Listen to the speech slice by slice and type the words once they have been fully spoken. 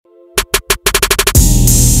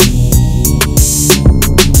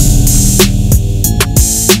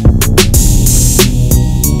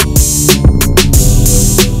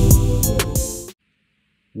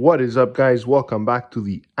What is up, guys? Welcome back to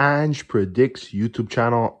the Ange Predicts YouTube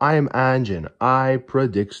channel. I am Ange and I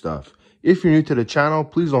predict stuff. If you're new to the channel,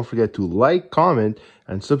 please don't forget to like, comment,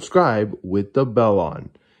 and subscribe with the bell on.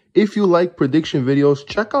 If you like prediction videos,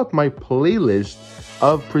 check out my playlist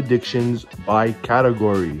of predictions by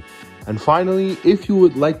category. And finally, if you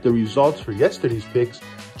would like the results for yesterday's picks,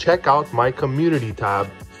 check out my community tab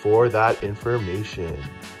for that information.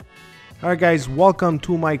 Alright guys, welcome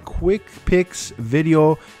to my quick picks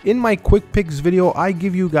video. In my quick picks video, I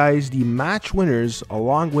give you guys the match winners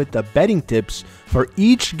along with the betting tips for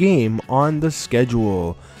each game on the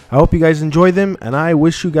schedule. I hope you guys enjoy them and I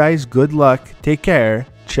wish you guys good luck. Take care.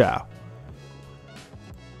 Ciao.